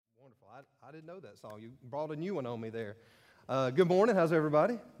I didn't know that song. You brought a new one on me there. Good morning. How's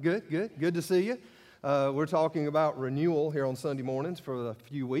everybody? Good to see you. We're talking about renewal here on Sunday mornings for a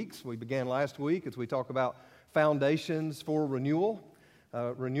few weeks. We began last week as we talk about foundations for renewal.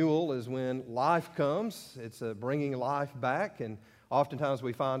 Renewal is when life comes. It's bringing life back, and oftentimes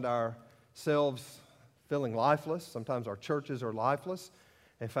we find ourselves feeling lifeless. Sometimes our churches are lifeless.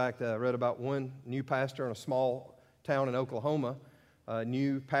 In fact, I read about one new pastor in a small town in Oklahoma. A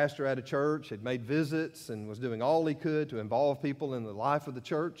new pastor at a church had made visits and was doing all he could to involve people in the life of the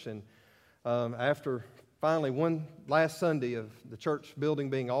church. And after finally one last Sunday of the church building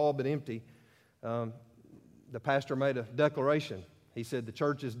being all but empty, the pastor made a declaration. He said, "The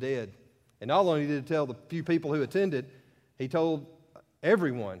church is dead." And not only did he tell the few people who attended, he told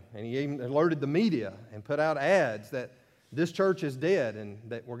everyone, and he even alerted the media and put out ads that this church is dead and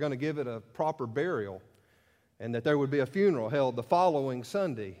that we're going to give it a proper burial, and that there would be a funeral held the following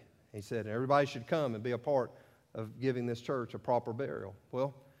Sunday. He said, everybody should come and be a part of giving this church a proper burial.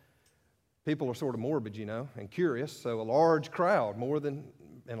 Well, people are sort of morbid, and curious, so a large crowd, more than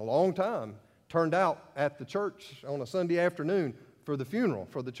in a long time, turned out at the church on a Sunday afternoon for the funeral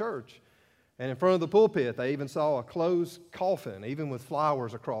for the church. And in front of the pulpit, they even saw a closed coffin, even with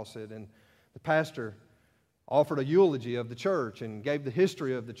flowers across it, and the pastor offered a eulogy of the church and gave the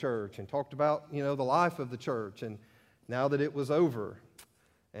history of the church and talked about, the life of the church and now that it was over.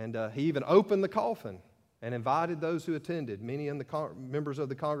 And he even opened the coffin and invited those who attended, many in the members of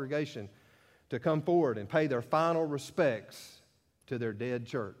the congregation, to come forward and pay their final respects to their dead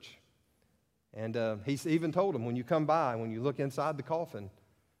church. And he even told them, when you come by, when you look inside the coffin,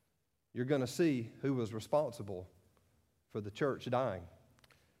 you're going to see who was responsible for the church dying.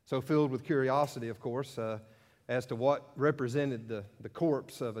 So filled with curiosity, of course, as to what represented the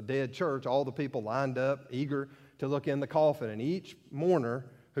corpse of a dead church, all the people lined up, eager to look in the coffin. And each mourner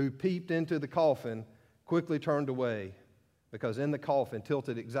who peeped into the coffin quickly turned away, because in the coffin,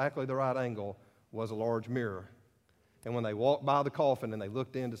 tilted exactly the right angle, was a large mirror. And when they walked by the coffin and they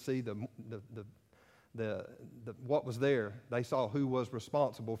looked in to see what was there, they saw who was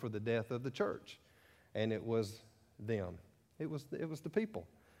responsible for the death of the church. And it was them. It was the people.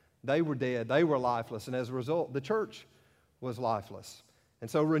 They were dead. They were lifeless. And as a result, the church was lifeless. And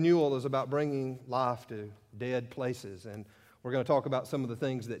so renewal is about bringing life to dead places. And we're going to talk about some of the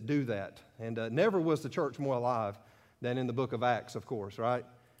things that do that. And never was the church more alive than in the book of Acts, of course, right?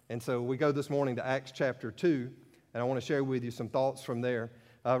 And so we go this morning to Acts chapter 2, and I want to share with you some thoughts from there.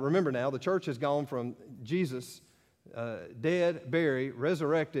 Remember now, the church has gone from Jesus, dead, buried,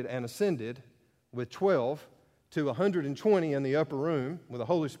 resurrected, and ascended with 12 to 120 in the upper room where the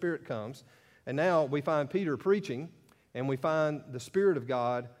Holy Spirit comes. And now we find Peter preaching, and we find the Spirit of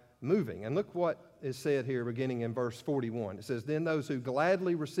God moving. And look what is said here beginning in verse 41. It says, "Then those who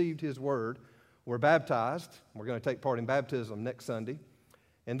gladly received his word were baptized." We're going to take part in baptism next Sunday.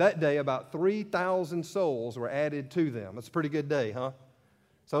 And that day about 3,000 souls were added to them. That's a pretty good day, huh?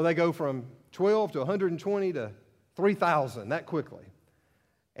 So they go from 12 to 120 to 3,000 that quickly.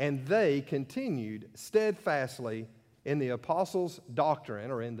 And they continued steadfastly in the apostles'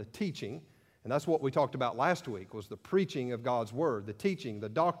 doctrine, or in the teaching. And that's what we talked about last week, was the preaching of God's word, the teaching, the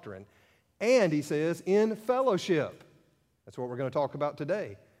doctrine. And he says, in fellowship. That's what we're going to talk about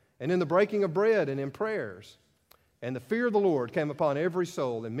today. And in the breaking of bread and in prayers. And the fear of the Lord came upon every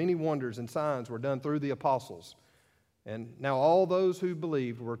soul, and many wonders and signs were done through the apostles. And now all those who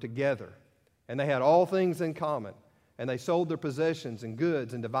believed were together, and they had all things in common. And they sold their possessions and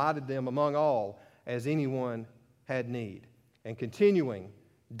goods and divided them among all as anyone had need. And continuing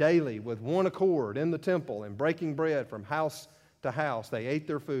daily with one accord in the temple and breaking bread from house to house, they ate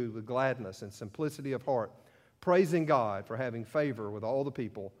their food with gladness and simplicity of heart, praising God for having favor with all the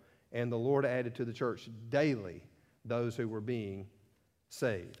people. And the Lord added to the church daily those who were being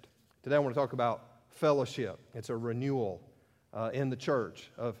saved. Today I want to talk about fellowship. It's a renewal in the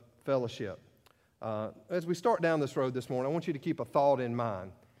church of fellowship. As we start down this road this morning, I want you to keep a thought in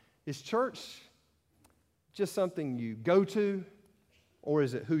mind. Is church just something you go to, or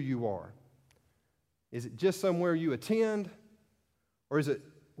is it who you are? Is it just somewhere you attend, or is it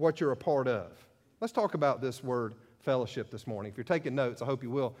what you're a part of? Let's talk about this word fellowship this morning. If you're taking notes, I hope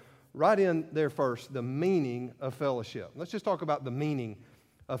you will. Write in there first the meaning of fellowship. Let's just talk about the meaning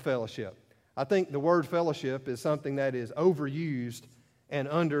of fellowship. I think the word fellowship is something that is overused and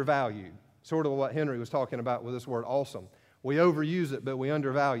undervalued. Sort of what Henry was talking about with this word awesome. We overuse it, but we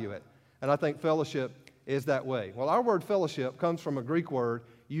undervalue it. And I think fellowship is that way. Well, our word fellowship comes from a Greek word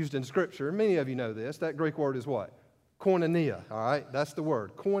used in Scripture. Many of you know this. That Greek word is what? Koinonia, all right? That's the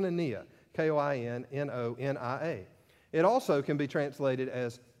word, koinonia, Koinonia. It also can be translated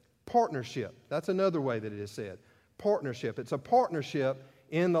as partnership. That's another way that it is said. Partnership. It's a partnership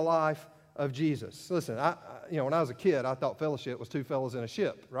in the life of Jesus. Listen, when I was a kid, I thought fellowship was two fellas in a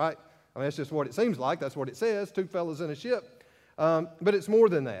ship, right? I mean, that's just what it seems like. That's what it says, two fellas in a ship. But it's more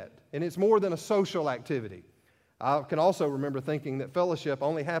than that, and it's more than a social activity. I can also remember thinking that fellowship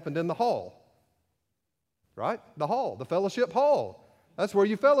only happened in the hall, right? The hall, the fellowship hall. That's where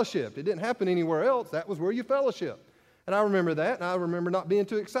you fellowshiped. It didn't happen anywhere else. That was where you fellowshiped. And I remember that, and I remember not being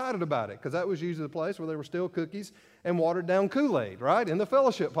too excited about it, because that was usually the place where there were still cookies and watered-down Kool-Aid, right, in the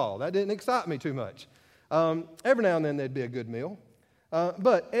fellowship hall. That didn't excite me too much. Every now and then there'd be a good meal.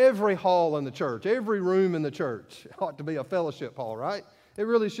 But every hall in the church, every room in the church ought to be a fellowship hall, right? It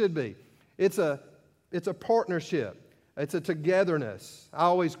really should be. It's a partnership. It's a togetherness. I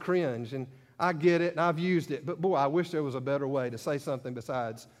always cringe, and I get it, and I've used it, but boy, I wish there was a better way to say something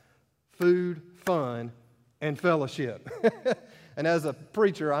besides food, fun, and fellowship. And as a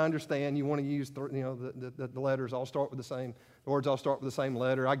preacher, I understand you want to use the letters all start with the same, the words all start with the same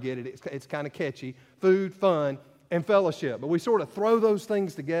letter. I get it. It's kind of catchy. Food, fun, and fellowship. But we sort of throw those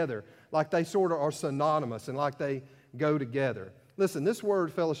things together like they sort of are synonymous and like they go together. Listen, this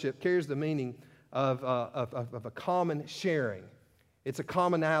word fellowship carries the meaning of a common sharing. It's a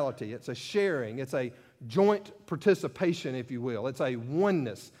commonality. It's a sharing. It's a joint participation, if you will. It's a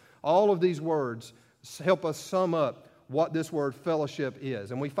oneness. All of these words help us sum up what this word fellowship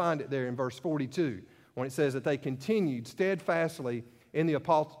is. And we find it there in verse 42 when it says that they continued steadfastly in the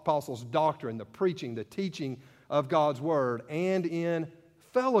apostles' doctrine, the preaching, the teaching of God's word, and in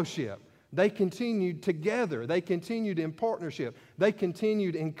fellowship. They continued together. They continued in partnership. They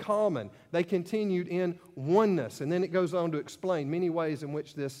continued in common. They continued in oneness. And then it goes on to explain many ways in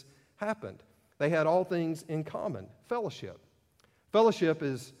which this happened. They had all things in common. Fellowship. Fellowship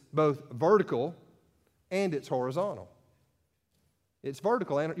is both vertical and it's horizontal. It's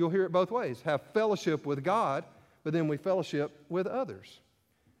vertical, and you'll hear it both ways. Have fellowship with God, but then we fellowship with others.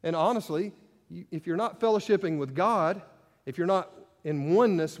 And honestly, if you're not fellowshipping with God, if you're not in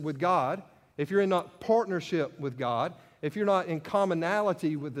oneness with God, if you're in not partnership with God, if you're not in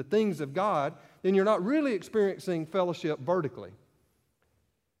commonality with the things of God, then you're not really experiencing fellowship vertically.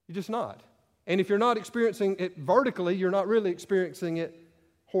 You're just not. And if you're not experiencing it vertically, you're not really experiencing it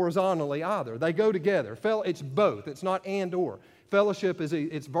horizontally either. They go together. It's both. It's not and or. Fellowship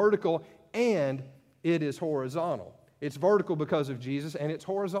it's vertical and it is horizontal. It's vertical because of Jesus, and it's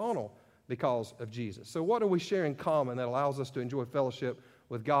horizontal because of Jesus. So what do we share in common that allows us to enjoy fellowship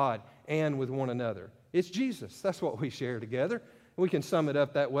with God and with one another? It's Jesus. That's what we share together. We can sum it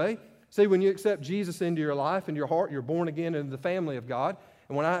up that way. See, when you accept Jesus into your life and your heart, you're born again into the family of God.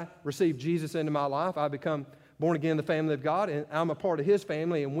 And when I receive Jesus into my life, I become born again in the family of God, and I'm a part of His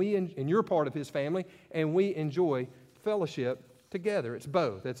family, and you're part of His family, and we enjoy fellowship together. It's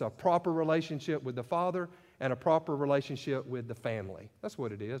both. It's a proper relationship with the Father and a proper relationship with the family. That's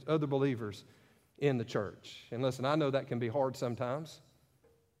what it is, other believers in the church. And listen, I know that can be hard sometimes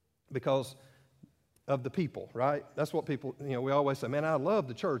because of the people, right? That's what people, we always say, man, I love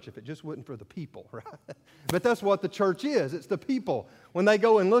the church if it just wasn't for the people, right? But that's what the church is. It's the people. When they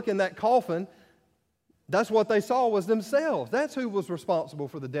go and look in that coffin, that's what they saw was themselves. That's who was responsible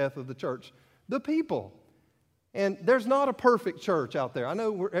for the death of the church, the people. And there's not a perfect church out there. I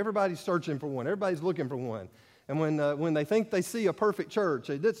know everybody's searching for one. Everybody's looking for one. And when they think they see a perfect church,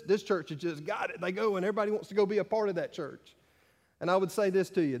 this church has just got it. They go and everybody wants to go be a part of that church. And I would say this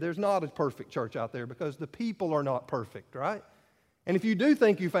to you. There's not a perfect church out there because the people are not perfect, right? And if you do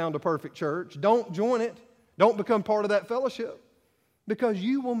think you found a perfect church, don't join it. Don't become part of that fellowship because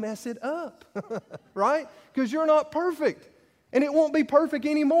you will mess it up, right? Because you're not perfect. And it won't be perfect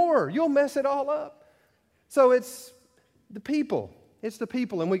anymore. You'll mess it all up. So it's the people. It's the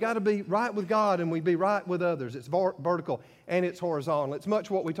people. And we got to be right with God and we be right with others. It's vertical and it's horizontal. It's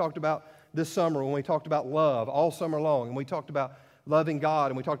much what we talked about this summer when we talked about love all summer long. And we talked about loving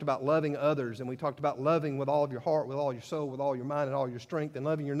God and we talked about loving others. And we talked about loving with all of your heart, with all your soul, with all your mind and all your strength, and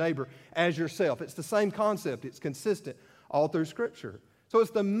loving your neighbor as yourself. It's the same concept. It's consistent all through Scripture. So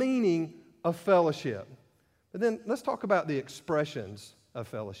it's the meaning of fellowship. But then let's talk about the expressions of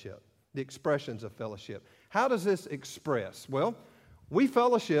fellowship. The expressions of fellowship. How does this express? Well, we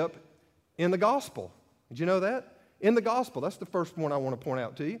fellowship in the gospel. Did you know that? In the gospel. That's the first one I want to point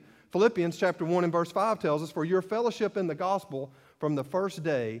out to you. Philippians chapter 1 and verse 5 tells us, for your fellowship in the gospel from the first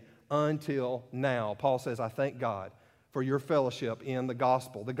day until now. Paul says, I thank God for your fellowship in the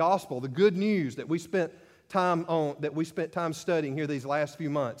gospel. The gospel, the good news that we spent time studying here these last few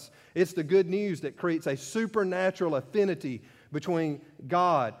months. It's the good news that creates a supernatural affinity between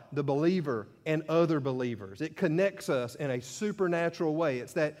God, the believer, and other believers. It connects us in a supernatural way.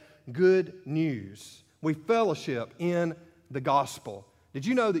 It's that good news. We fellowship in the gospel. Did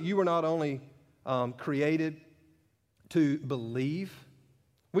you know that you were not only created to believe?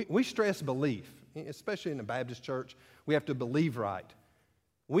 We stress belief, especially in the Baptist church. We have to believe right.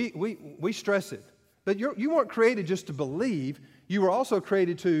 We stress it. But you weren't created just to believe. You were also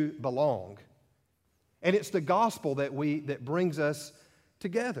created to belong. And it's the gospel that brings us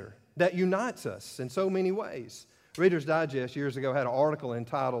together, that unites us in so many ways. Reader's Digest years ago had an article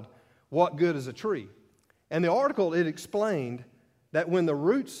entitled, "What Good is a Tree?" And the article, it explained that when the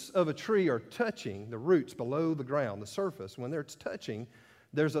roots of a tree are touching, the roots below the ground, the surface, when they're touching,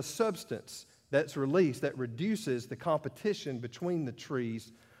 there's a substance that's released that reduces the competition between the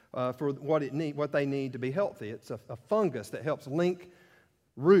trees for what they need to be healthy. It's a fungus that helps link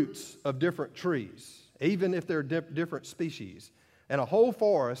roots of different trees, even if they're different species. And a whole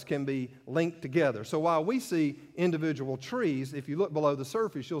forest can be linked together. So while we see individual trees, if you look below the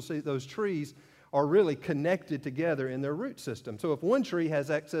surface, you'll see those trees are really connected together in their root system. So if one tree has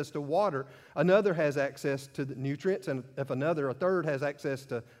access to water, another has access to the nutrients, and if a third has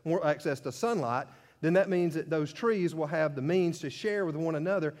more access to sunlight, then that means that those trees will have the means to share with one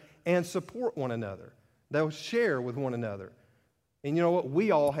another and support one another. They'll share with one another. And you know what?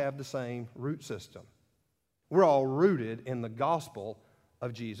 We all have the same root system. We're all rooted in the gospel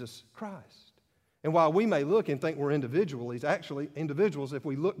of Jesus Christ. And while we may look and think we're individuals, if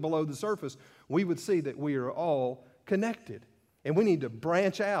we look below the surface, we would see that we are all connected. And we need to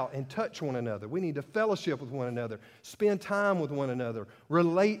branch out and touch one another. We need to fellowship with one another, spend time with one another,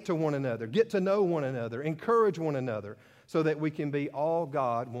 relate to one another, get to know one another, encourage one another, so that we can be all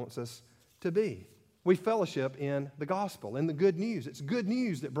God wants us to be. We fellowship in the gospel, in the good news. It's good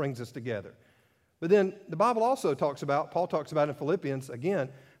news that brings us together. But then the Bible also Paul talks about in Philippians, again,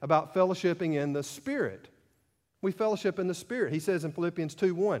 about fellowshipping in the Spirit. We fellowship in the Spirit. He says in Philippians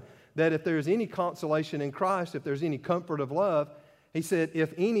 2:1 that if there's any consolation in Christ, if there's any comfort of love, he said,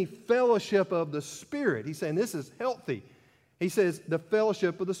 if any fellowship of the Spirit, he's saying this is healthy. He says the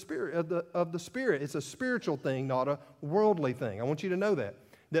fellowship of the Spirit, of the Spirit. It's a spiritual thing, not a worldly thing. I want you to know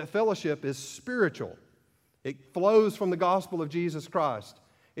that fellowship is spiritual. It flows from the gospel of Jesus Christ.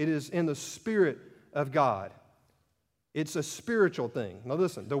 It is in the Spirit of God. It's a spiritual thing. Now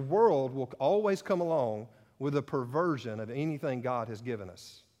listen, the world will always come along with a perversion of anything God has given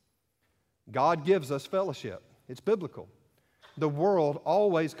us. God gives us fellowship. It's biblical. The world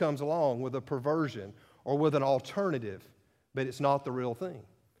always comes along with a perversion or with an alternative, but it's not the real thing.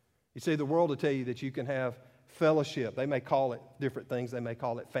 You see, the world will tell you that you can have fellowship. They may call it different things. They may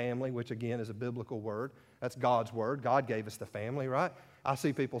call it family, which again is a biblical word. That's God's word. God gave us the family, right? I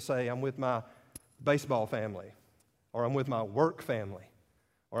see people say, I'm with my baseball family, or I'm with my work family,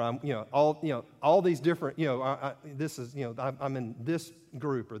 or I'm, all these different, I'm in this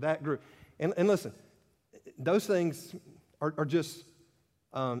group or that group. And listen, those things are just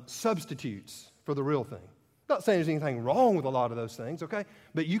substitutes for the real thing. I'm not saying there's anything wrong with a lot of those things, okay?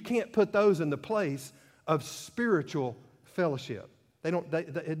 But you can't put those in the place of spiritual fellowship.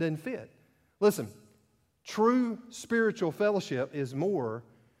 It doesn't fit. Listen, true spiritual fellowship is more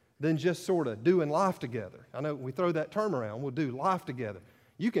than just sort of doing life together. I know we throw that term around. We'll do life together.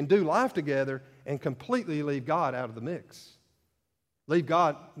 You can do life together and completely leave God out of the mix. Leave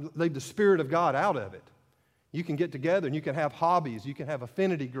the Spirit of God out of it. You can get together and you can have hobbies. You can have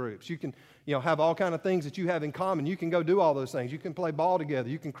affinity groups. You can, have all kind of things that you have in common. You can go do all those things. You can play ball together.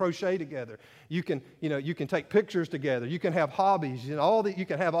 You can crochet together. You can, you can take pictures together. You can have hobbies. You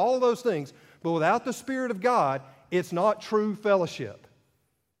can have all of those things. But without the Spirit of God, it's not true fellowship.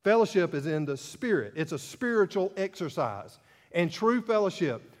 Fellowship is in the Spirit. It's a spiritual exercise. And true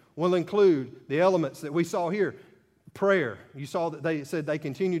fellowship will include the elements that we saw here. Prayer. You saw that they said they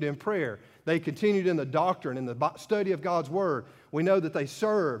continued in prayer. They continued in the doctrine, in the study of God's Word. We know that they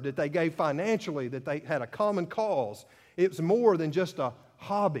served, that they gave financially, that they had a common cause. It's more than just a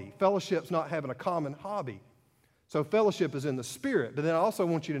hobby. Fellowship's not having a common hobby. So fellowship is in the Spirit. But then I also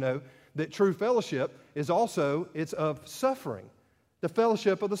want you to know that true fellowship is also, it's of suffering. The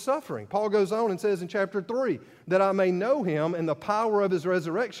fellowship of the suffering. Paul goes on and says in chapter 3, that I may know Him and the power of His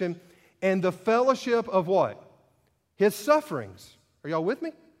resurrection and the fellowship of what? His sufferings. Are y'all with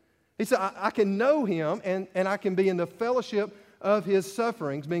me? He said, I can know Him and I can be in the fellowship of His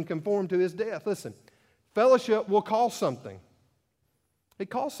sufferings, being conformed to His death. Listen, fellowship will cost something. It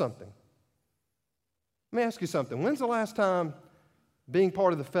costs something. Let me ask you something. When's the last time being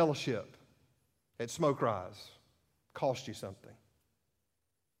part of the fellowship at Smoke Rise cost you something?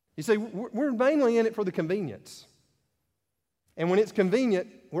 You see, we're mainly in it for the convenience. And when it's convenient,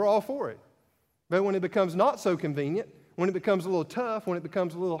 we're all for it. But when it becomes not so convenient, when it becomes a little tough, when it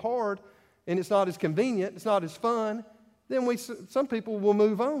becomes a little hard, and it's not as convenient, it's not as fun, then some people will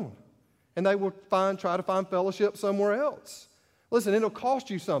move on. And they will try to find fellowship somewhere else. Listen, it'll cost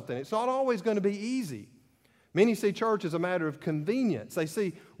you something. It's not always going to be easy. Many see church as a matter of convenience. They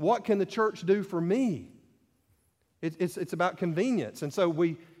see, what can the church do for me? It's about convenience. And so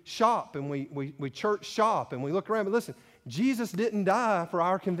we shop and we church shop and we look around. But listen, Jesus didn't die for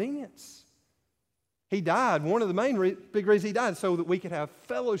our convenience. He died. One of the main big reasons he died so that we could have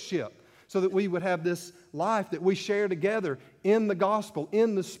fellowship, so that we would have this life that we share together in the gospel,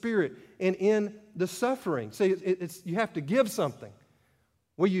 in the Spirit, and in the suffering. See, you have to give something.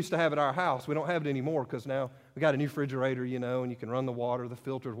 We used to have it at our house. We don't have it anymore because now we got a new refrigerator, and you can run the water, the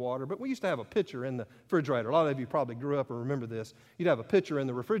filtered water. But we used to have a pitcher in the refrigerator. A lot of you probably grew up or remember this. You'd have a pitcher in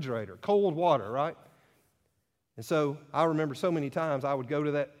the refrigerator, cold water, right? And so I remember so many times I would go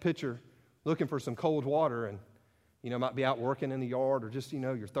to that pitcher looking for some cold water and, might be out working in the yard or just,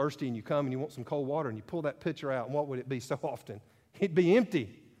 you're thirsty and you come and you want some cold water and you pull that pitcher out, and what would it be so often? It'd be empty.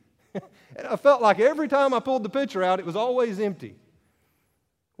 And I felt like every time I pulled the pitcher out, it was always empty.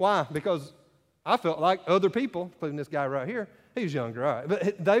 Why? Because I felt like other people, including this guy right here, he's younger, all right,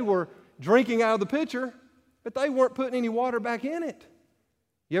 but they were drinking out of the pitcher, but they weren't putting any water back in it.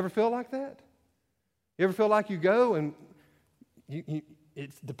 You ever feel like that? You ever feel like you go and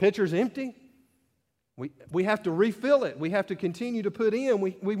the pitcher's empty? We have to refill it. We have to continue to put in.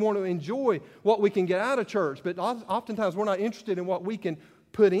 We want to enjoy what we can get out of church, but oftentimes we're not interested in what we can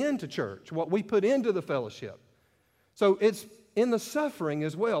put into church, what we put into the fellowship. So it's in the suffering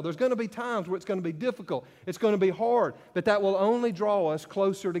as well. There's going to be times where it's going to be difficult. It's going to be hard, but that will only draw us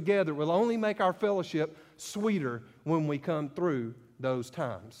closer together. It will only make our fellowship sweeter when we come through those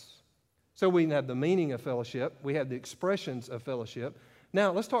times. So we have the meaning of fellowship. We have the expressions of fellowship.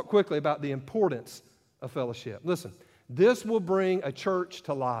 Now, let's talk quickly about the importance of fellowship. Listen, this will bring a church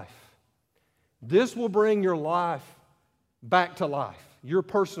to life. This will bring your life back to life, your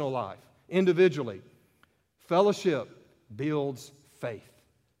personal life, individually. Fellowship builds faith.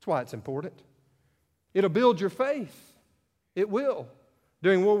 That's why it's important. It'll build your faith. It will.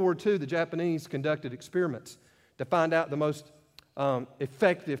 During World War II, the Japanese conducted experiments to find out the most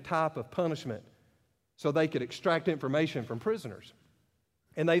effective type of punishment so they could extract information from prisoners.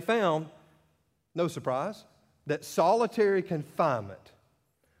 And they found, no surprise, that solitary confinement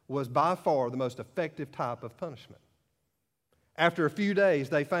was by far the most effective type of punishment. After a few days,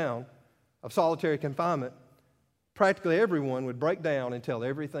 they found of solitary confinement, practically everyone would break down and tell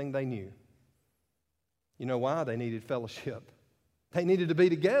everything they knew. You know why? They needed fellowship. They needed to be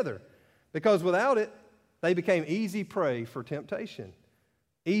together, because without it, they became easy prey for temptation,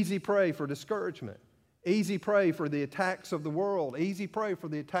 easy prey for discouragement, easy prey for the attacks of the world, easy prey for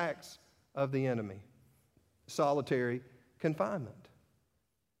the attacks of the enemy. Solitary confinement.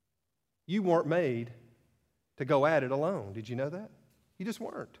 You weren't made to go at it alone. Did you know that? You just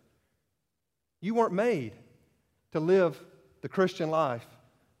weren't. You weren't made to live the Christian life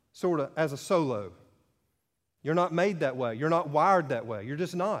sort of as a solo. You're not made that way. You're not wired that way. You're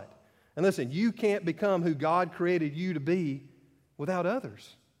just not. And listen, you can't become who God created you to be without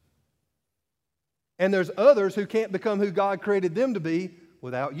others. And there's others who can't become who God created them to be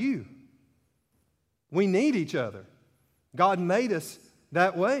without you. We need each other. God made us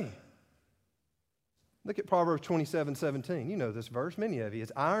that way. Look at Proverbs 27:17. You know this verse, many of you.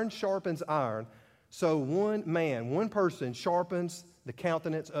 It's iron sharpens iron, so one person sharpens the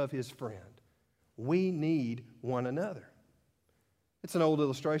countenance of his friend. We need one another. It's an old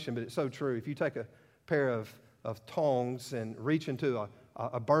illustration, but it's so true. If you take a pair of tongs and reach into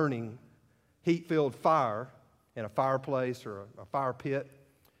a burning, heat-filled fire in a fireplace or a fire pit,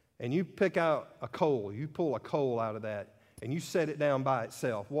 and you pick out a coal, you pull a coal out of that, and you set it down by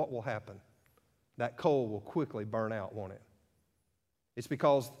itself, what will happen? That coal will quickly burn out, won't it? It's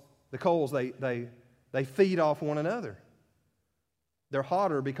because the coals, they feed off one another. They're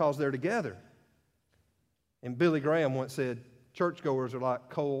hotter because they're together. And Billy Graham once said, churchgoers are like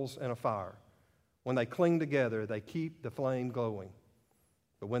coals in a fire. When they cling together, they keep the flame glowing.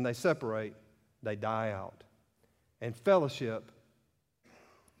 But when they separate, they die out. And fellowship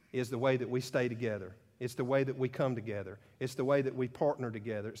is the way that we stay together. It's the way that we come together. It's the way that we partner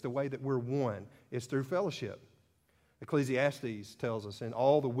together. It's the way that we're one. It's through fellowship. Ecclesiastes tells us, in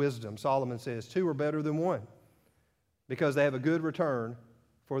all the wisdom, Solomon says, 2 are better than 1 because they have a good return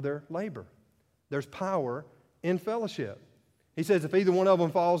for their labor. There's power in fellowship. He says if either one of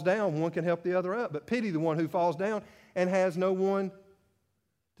them falls down, one can help the other up. But pity the one who falls down and has no one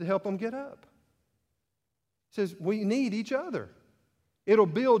to help them get up. He says, we need each other. It'll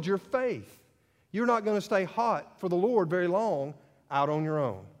build your faith. You're not going to stay hot for the Lord very long out on your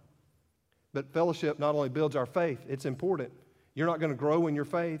own. But fellowship not only builds our faith, it's important. You're not going to grow in your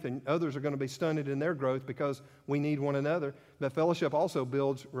faith, and others are going to be stunted in their growth because we need one another. But fellowship also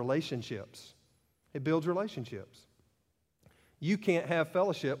builds relationships. It builds relationships. You can't have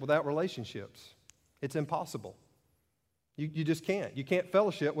fellowship without relationships. It's impossible. You just can't. You can't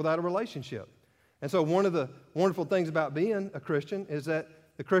fellowship without a relationship. And so one of the wonderful things about being a Christian is that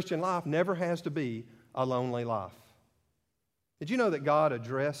the Christian life never has to be a lonely life. Did you know that God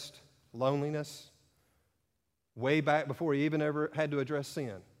addressed loneliness way back before he even ever had to address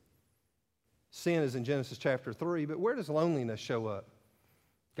sin? Sin is in Genesis chapter 3, but where does loneliness show up?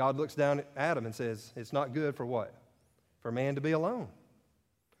 God looks down at Adam and says, it's not good for what? For man to be alone.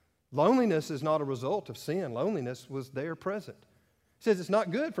 Loneliness is not a result of sin. Loneliness was there present. He says it's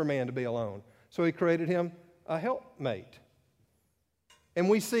not good for man to be alone. So he created him a helpmate. And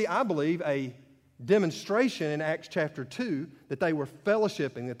we see, I believe, a demonstration in Acts chapter 2 that they were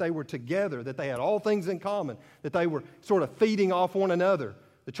fellowshipping, that they were together, that they had all things in common, that they were sort of feeding off one another.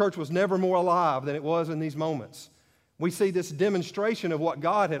 The church was never more alive than it was in these moments. We see this demonstration of what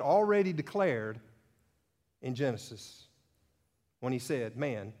God had already declared in Genesis when he said,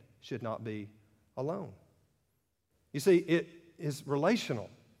 man should not be alone. You see, it is relational.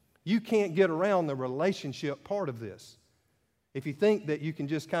 You can't get around the relationship part of this. If you think that you can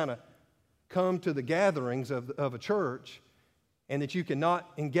just kind of come to the gatherings of a church and that you cannot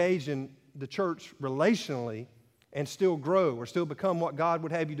engage in the church relationally and still grow or still become what God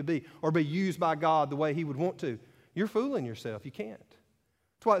would have you to be or be used by God the way he would want to, you're fooling yourself. You can't.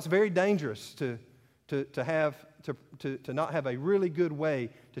 That's why it's very dangerous to not have a really good way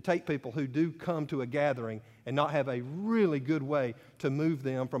to take people who do come to a gathering and not have a really good way to move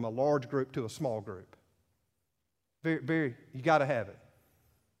them from a large group to a small group. You got to have it.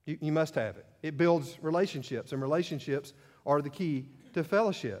 You must have it. It builds relationships, and relationships are the key to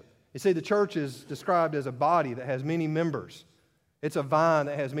fellowship. You see, the church is described as a body that has many members. It's a vine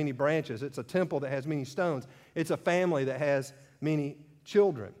that has many branches. It's a temple that has many stones. It's a family that has many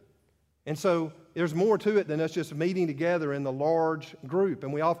children. And so there's more to it than us just meeting together in the large group.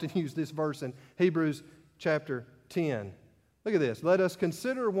 And we often use this verse in Hebrews chapter 10. Look at this. Let us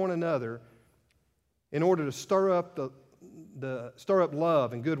consider one another in order to stir up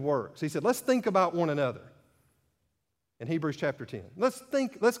love and good works. He said, let's think about one another. In Hebrews chapter 10.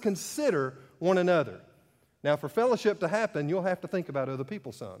 Let's consider one another. Now, for fellowship to happen, you'll have to think about other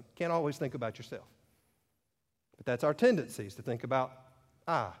people some. Can't always think about yourself. But that's our tendencies to think about,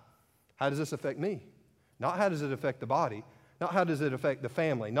 how does this affect me? Not how does it affect the body. Not how does it affect the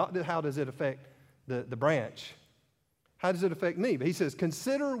family. Not how does it affect the branch. How does it affect me? But he says,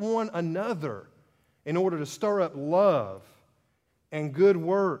 consider one another in order to stir up love and good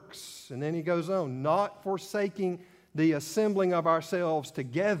works. And then he goes on, not forsaking the assembling of ourselves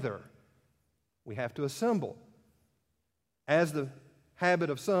together. We have to assemble, as the habit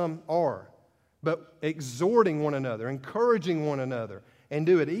of some are, but exhorting one another, encouraging one another, and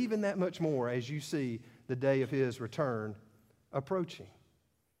do it even that much more as you see the day of his return approaching.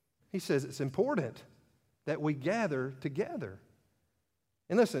 He says it's important that we gather together.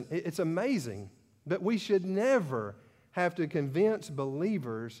 And listen, it's amazing, but we should never have to convince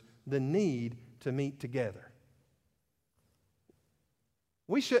believers the need to meet together.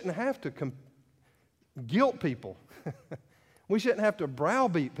 We shouldn't have to guilt people. We shouldn't have to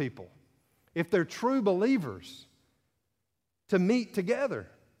browbeat people if they're true believers to meet together.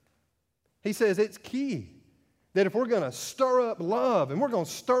 He says it's key that if we're going to stir up love and we're going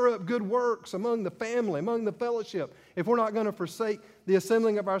to stir up good works among the family, among the fellowship, if we're not going to forsake the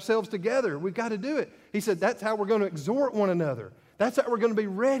assembling of ourselves together, we've got to do it. He said that's how we're going to exhort one another. That's how we're going to be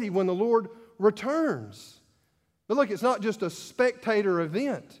ready when the Lord returns. But look, it's not just a spectator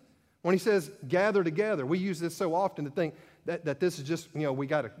event. When he says gather together, we use this so often to think that this is just, we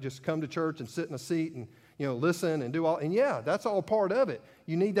got to just come to church and sit in a seat and, listen and do all. And yeah, that's all part of it.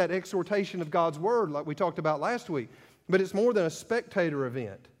 You need that exhortation of God's word like we talked about last week. But it's more than a spectator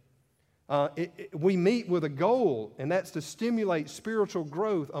event. We meet with a goal, and that's to stimulate spiritual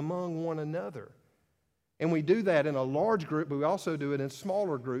growth among one another. And we do that in a large group, but we also do it in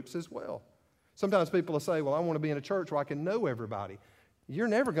smaller groups as well. Sometimes people will say, well, I want to be in a church where I can know everybody. You're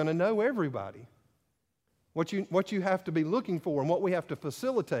never going to know everybody. What you have to be looking for and what we have to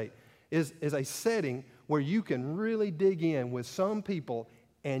facilitate is a setting where you can really dig in with some people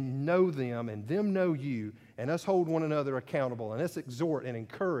and know them and them know you, and us hold one another accountable, and us exhort and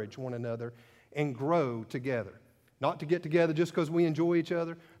encourage one another and grow together. Not to get together just because we enjoy each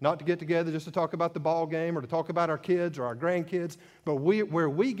other, not to get together just to talk about the ball game or to talk about our kids or our grandkids, but where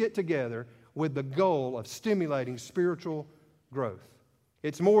we get together with the goal of stimulating spiritual growth.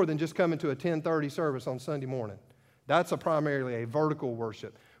 It's more than just coming to a 10:30 service on Sunday morning. That's primarily a vertical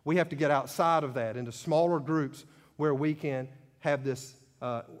worship. We have to get outside of that into smaller groups where we can have this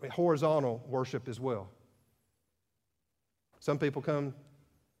horizontal worship as well. Some people come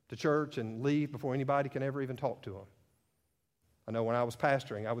to church and leave before anybody can ever even talk to them. I know when I was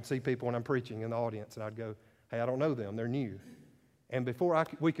pastoring, I would see people when I'm preaching in the audience, and I'd go, hey, I don't know them, they're new. And before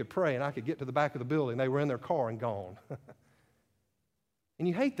we could pray and I could get to the back of the building, they were in their car and gone. And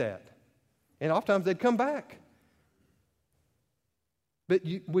you hate that. And oftentimes they'd come back. But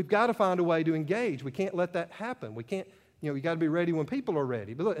we've got to find a way to engage. We can't let that happen. We can't, you got to be ready when people are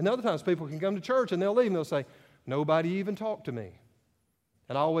ready. But look, and other times people can come to church and they'll leave and they'll say, nobody even talked to me.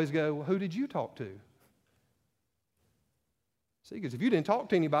 And I always go, well, who did you talk to? See, because if you didn't talk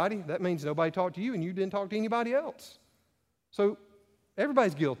to anybody, that means nobody talked to you and you didn't talk to anybody else. So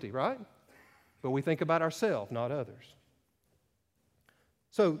everybody's guilty, right? But we think about ourselves, not others.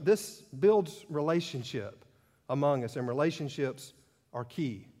 So this builds relationship among us, and relationships are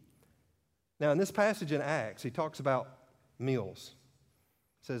key. Now, in this passage in Acts, he talks about meals.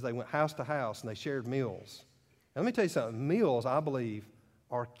 It says they went house to house and they shared meals. And let me tell you something. Meals, I believe,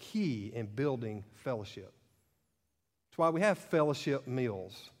 are key in building fellowship. That's why we have fellowship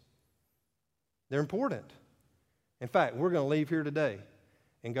meals. They're important. In fact, we're going to leave here today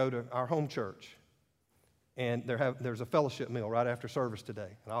and go to our home church. And there's a fellowship meal right after service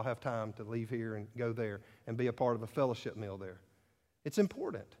today. And I'll have time to leave here and go there and be a part of a fellowship meal there. It's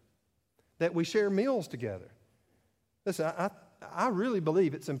important that we share meals together. Listen, I really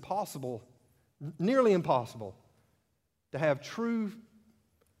believe it's impossible, nearly impossible, to have true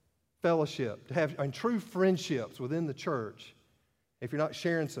fellowship, to have true friendships within the church if you're not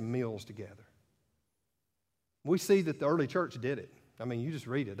sharing some meals together. We see that the early church did it. I mean, you just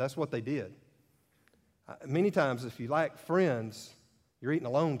read it. That's what they did. Many times, if you lack friends, you're eating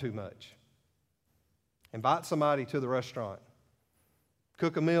alone too much. Invite somebody to the restaurant.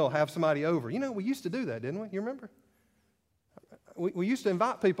 Cook a meal, have somebody over. We used to do that, didn't we? You remember? We used to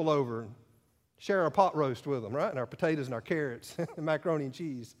invite people over and share our pot roast with them, right? And our potatoes and our carrots and macaroni and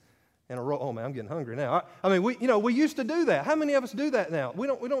cheese and a roll. Oh, man, I'm getting hungry now. I mean, we used to do that. How many of us do that now? We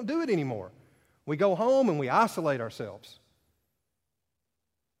don't do it anymore. We go home and we isolate ourselves.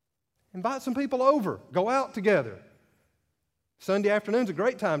 Invite some people over. Go out together. Sunday afternoon's a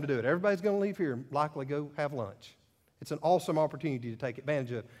great time to do it. Everybody's going to leave here and likely go have lunch. It's an awesome opportunity to take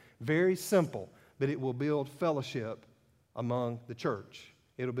advantage of. Very simple, but it will build fellowship among the church.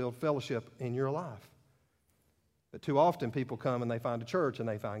 It'll build fellowship in your life. But too often people come and they find a church and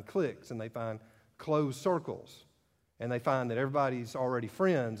they find cliques and they find closed circles. And they find that everybody's already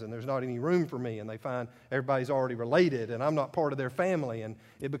friends and there's not any room for me. And they find everybody's already related and I'm not part of their family. And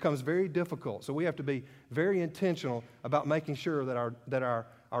it becomes very difficult. So we have to be very intentional about making sure that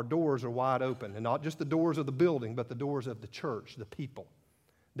our doors are wide open. And not just the doors of the building, but the doors of the church, the people.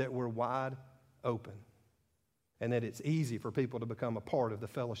 That we're wide open. And that it's easy for people to become a part of the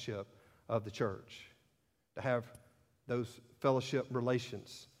fellowship of the church. To have those fellowship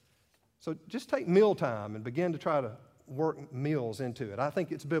relations. So just take mealtime and begin to try to work meals into it. I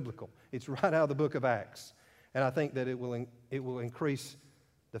think it's biblical. It's right out of the book of Acts. And I think that it will increase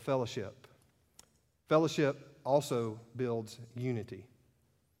the fellowship. Fellowship also builds unity.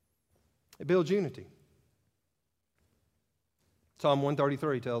 It builds unity. Psalm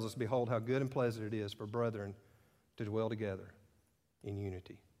 133 tells us, behold how good and pleasant it is for brethren to dwell together in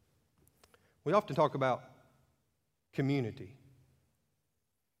unity. We often talk about community.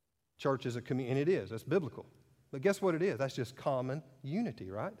 Church is a community, and it is. That's biblical. But guess what it is? That's just common unity,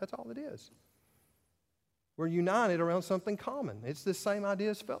 right? That's all it is. We're united around something common. It's the same idea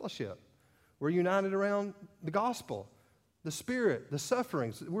as fellowship. We're united around the gospel, the Spirit, the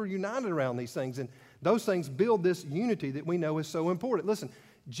sufferings. We're united around these things, and those things build this unity that we know is so important. Listen,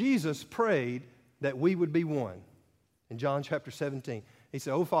 Jesus prayed that we would be one. In John chapter 17, he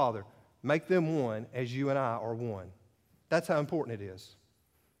said, "Oh, Father, make them one as you and I are one." That's how important it is.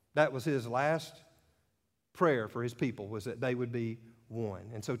 That was his last prayer for his people, was that they would be one.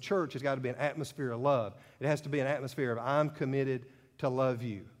 And so church has got to be an atmosphere of love. It has to be an atmosphere of, I'm committed to love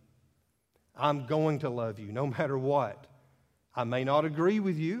you. I'm going to love you no matter what. I may not agree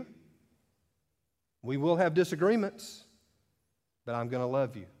with you. We will have disagreements, but I'm going to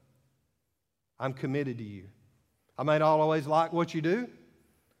love you. I'm committed to you. I may not always like what you do,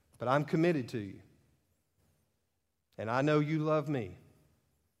 but I'm committed to you. And I know you love me.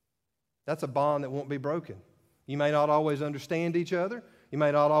 That's a bond that won't be broken. You may not always understand each other. You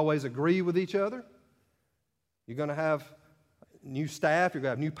may not always agree with each other. You're going to have new staff. You're going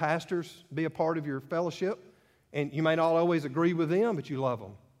to have new pastors be a part of your fellowship. And you may not always agree with them, but you love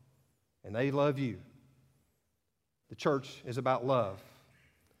them. And they love you. The church is about love.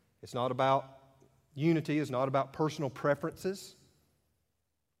 It's not about unity. It's not about personal preferences.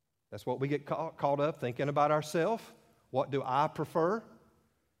 That's what we get caught up thinking about ourselves. What do I prefer?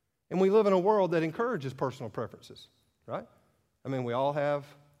 And we live in a world that encourages personal preferences, right? I mean, we all have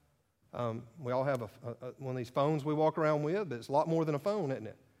one of these phones we walk around with, but it's a lot more than a phone, isn't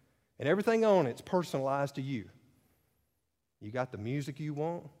it? And everything on it's personalized to you. You got the music you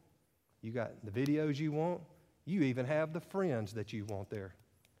want. You got the videos you want. You even have the friends that you want there.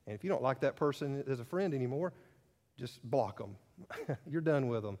 And if you don't like that person as a friend anymore, just block them. You're done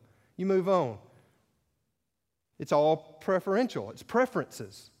with them. You move on. It's all preferential. It's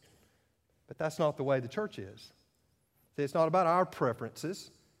preferences. But that's not the way the church is. See, it's not about our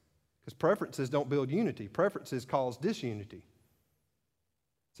preferences, because preferences don't build unity. Preferences cause disunity.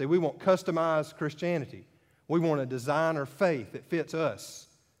 See, we want customized Christianity. We want a designer faith that fits us.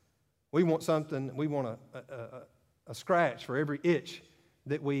 We want something, we want a scratch for every itch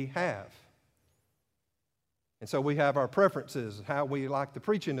that we have. And so we have our preferences, how we like the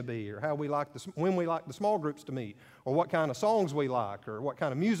preaching to be, or how we like when we like the small groups to meet, or what kind of songs we like, or what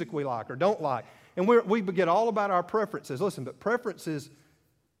kind of music we like or don't like. And we get all about our preferences. Listen, but preferences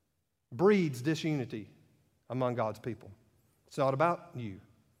breeds disunity among God's people. It's not about you.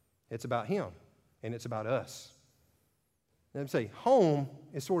 It's about Him, and it's about us. Let me say, home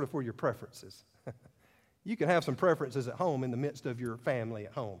is sort of for your preferences. You can have some preferences at home in the midst of your family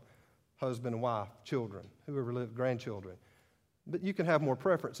at home. Husband and wife, children, whoever lives, grandchildren. But you can have more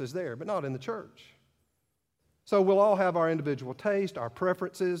preferences there, but not in the church. So we'll all have our individual taste, our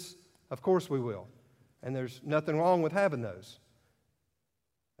preferences. Of course we will. And there's nothing wrong with having those.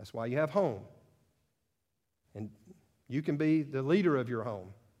 That's why you have home. And you can be the leader of your home.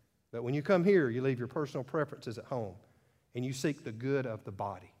 But when you come here, you leave your personal preferences at home. And you seek the good of the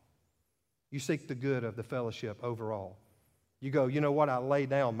body. You seek the good of the fellowship overall. You go, you know what, I lay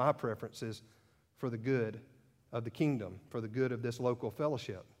down my preferences for the good of the kingdom, for the good of this local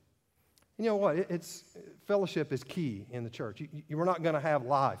fellowship. And you know what, fellowship is key in the church. We're not going to have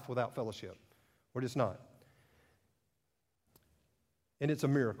life without fellowship. We're just not. And it's a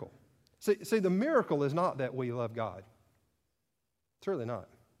miracle. See, the miracle is not that we love God. It's really not.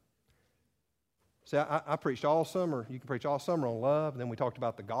 See, I preached all summer. You can preach all summer on love, and then we talked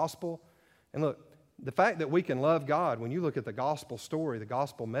about the gospel. And look, the fact that we can love God, when you look at the gospel story, the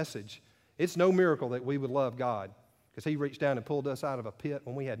gospel message, it's no miracle that we would love God, because He reached down and pulled us out of a pit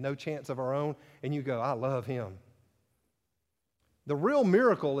when we had no chance of our own, and you go, I love Him. The real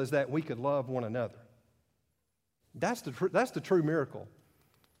miracle is that we could love one another. That's the true miracle.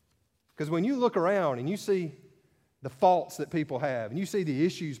 Because when you look around and you see the faults that people have, and you see the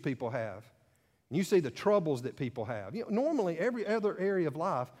issues people have, and you see the troubles that people have, normally every other area of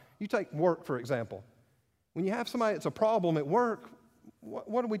life, you take work, for example. When you have somebody that's a problem at work,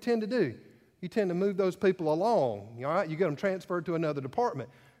 what do we tend to do? You tend to move those people along. All right? You get them transferred to another department.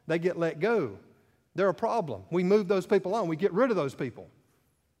 They get let go. They're a problem. We move those people on. We get rid of those people.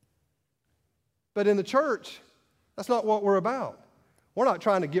 But in the church, that's not what we're about. We're not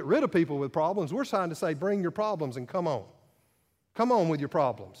trying to get rid of people with problems. We're trying to say, bring your problems and come on. Come on with your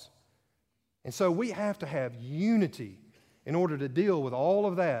problems. And so we have to have unity in order to deal with all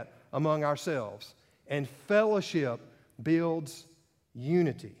of that among ourselves. And fellowship builds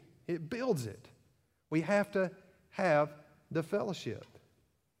unity. It builds it. We have to have the fellowship.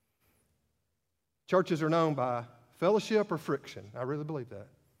 Churches are known by fellowship or friction. I really believe that.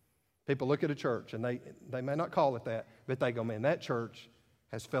 People look at a church, and they may not call it that, but they go, man, that church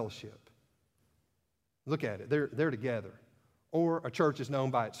has fellowship. Look at it. They're together. Or a church is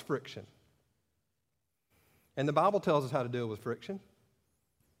known by its friction. And the Bible tells us how to deal with friction.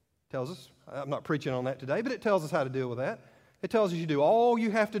 It tells us, I'm not preaching on that today, but it tells us how to deal with that. It tells us you do all you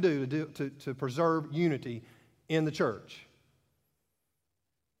have to do to preserve unity in the church.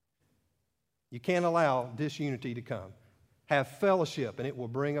 You can't allow disunity to come. Have fellowship, and it will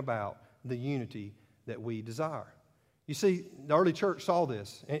bring about the unity that we desire. You see, the early church saw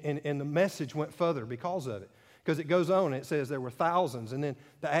this, and the message went further because of it. Because it goes on, and it says there were thousands, and then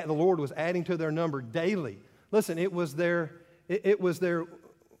the Lord was adding to their number daily. Listen, it was their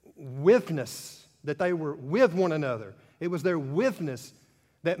witness that they were with one another. It was their witness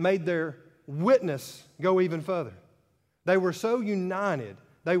that made their witness go even further. They were so united,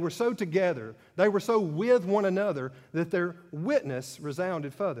 they were so together, they were so with one another that their witness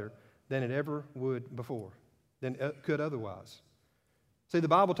resounded further than it ever would before. than it could otherwise. See, the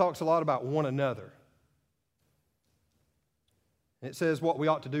Bible talks a lot about one another. And it says what we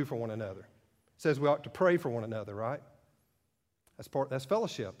ought to do for one another. It says we ought to pray for one another, right? That's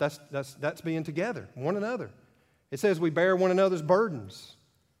fellowship. That's being together, one another. It says we bear one another's burdens.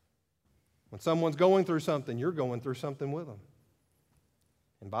 When someone's going through something, you're going through something with them.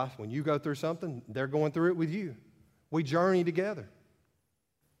 And when you go through something, they're going through it with you. We journey together.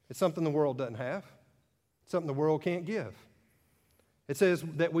 It's something the world doesn't have. It's something the world can't give. It says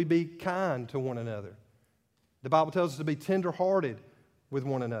that we be kind to one another. The Bible tells us to be tender-hearted with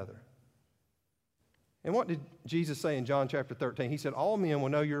one another. And what did Jesus say in John chapter 13? He said, all men will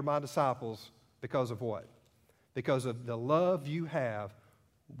know you're my disciples because of what? Because of the love you have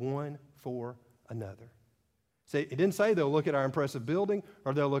one for another. See, it didn't say they'll look at our impressive building,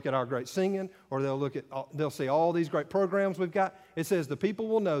 or they'll look at our great singing, or they'll see all these great programs we've got. It says the people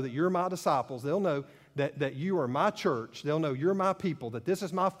will know that you're my disciples. They'll know that you are my church. They'll know you're my people, that this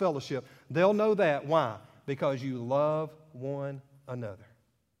is my fellowship. They'll know that. Why? Because you love one another.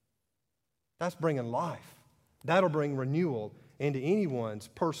 That's bringing life. That'll bring renewal into anyone's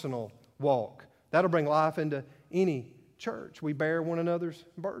personal walk. That'll bring life into any church. We bear one another's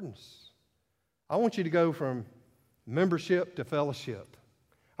burdens. I want you to go from membership to fellowship.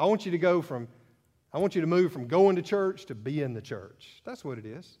 I want you to move from going to church to being the church. That's what it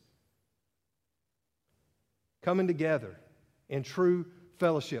is. Coming together in true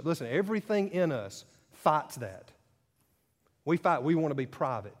fellowship. Listen, everything in us fights that. We fight. We want to be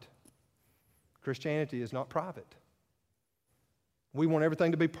private. Christianity is not private. We want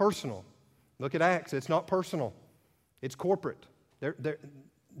everything to be personal. Look at Acts. It's not personal. It's corporate.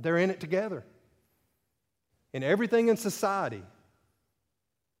 They're in it together. And everything in society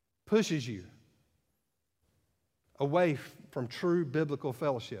pushes you away from true biblical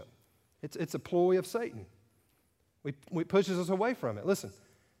fellowship. It's a ploy of Satan. It pushes us away from it. Listen,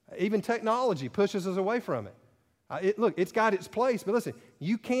 even technology pushes us away from it. Look, it's got its place, but listen,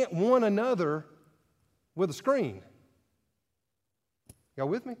 you can't one another with a screen. Y'all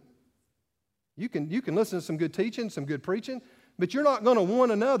with me? You can listen to some good teaching, some good preaching, but you're not going to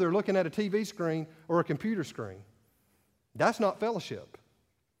one another looking at a TV screen or a computer screen. That's not fellowship.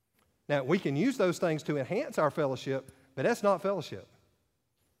 Now, we can use those things to enhance our fellowship, but that's not fellowship.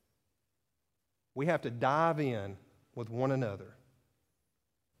 We have to dive in with one another,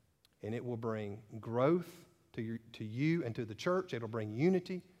 and it will bring growth to you and to the church. It'll bring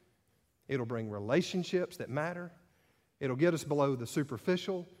unity. It'll bring relationships that matter. It'll get us below the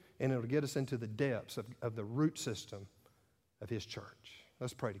superficial, and it'll get us into the depths of the root system of His church.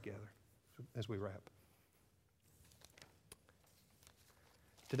 Let's pray together as we wrap.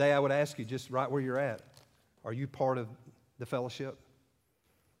 Today I would ask you, just right where you're at, are you part of the fellowship?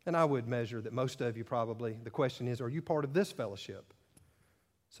 And I would measure that most of you probably, the question is, are you part of this fellowship?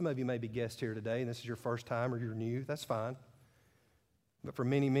 Some of you may be guests here today, and this is your first time or you're new. That's fine. But for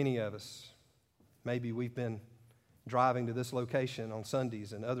many, many of us, maybe we've been driving to this location on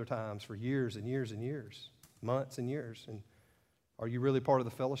Sundays and other times for years and years and years, months and years. And are you really part of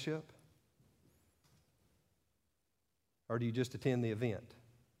the fellowship? Or do you just attend the event?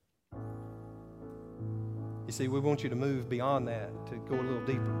 You see, we want you to move beyond that, to go a little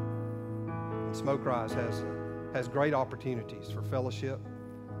deeper. And Smoke Rise has great opportunities for fellowship,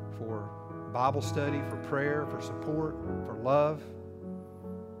 for Bible study, for prayer, for support, for love.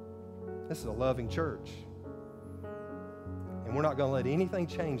 This is a loving church. And we're not going to let anything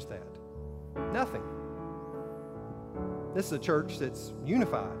change that. Nothing. This is a church that's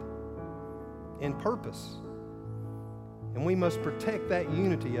unified in purpose. And we must protect that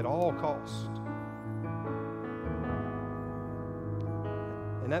unity at all costs.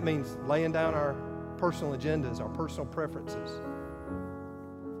 And that means laying down our personal agendas, our personal preferences.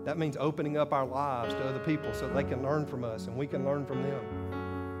 That means opening up our lives to other people so they can learn from us and we can learn from them.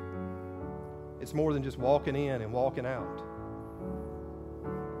 It's more than just walking in and walking out.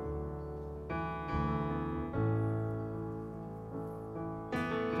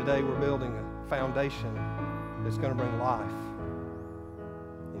 Today we're building a foundation that's going to bring life.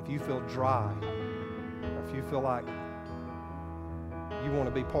 If you feel dry, or if you feel like you want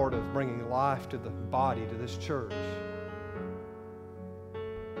to be part of bringing life to the body, to this church,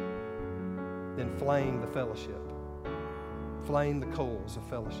 then flame the fellowship. Flame the coals of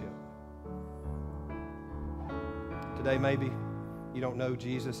fellowship. Today, maybe you don't know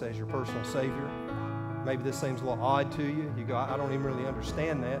Jesus as your personal Savior. Maybe this seems a little odd to you. You go, I don't even really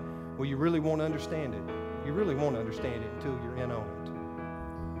understand that. Well, you really want to understand it. You really want to understand it until you're in on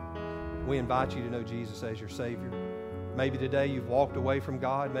it. We invite you to know Jesus as your Savior. Maybe today you've walked away from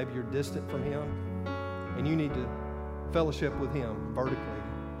God. Maybe you're distant from Him. and you need to fellowship with Him vertically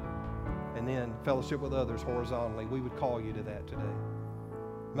and then fellowship with others horizontally, we would call you to that today.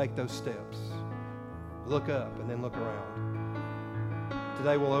 Make those steps. Look up and then look around.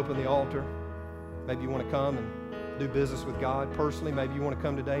 Today we'll open the altar. Maybe you want to come and do business with God personally. Maybe you want to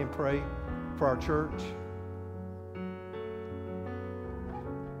come today and pray for our church.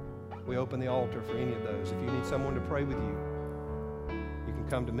 We open the altar for any of those. If you need someone to pray with you, you can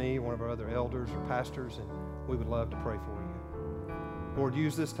come to me, one of our other elders or pastors, and we would love to pray for you. Lord,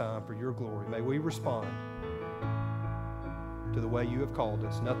 use this time for your glory. May we respond to the way you have called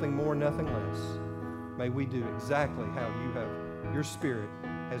us. Nothing more, nothing less. May we do exactly how your Spirit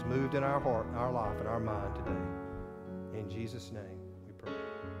has moved in our heart, our life, and our mind today. In Jesus' name.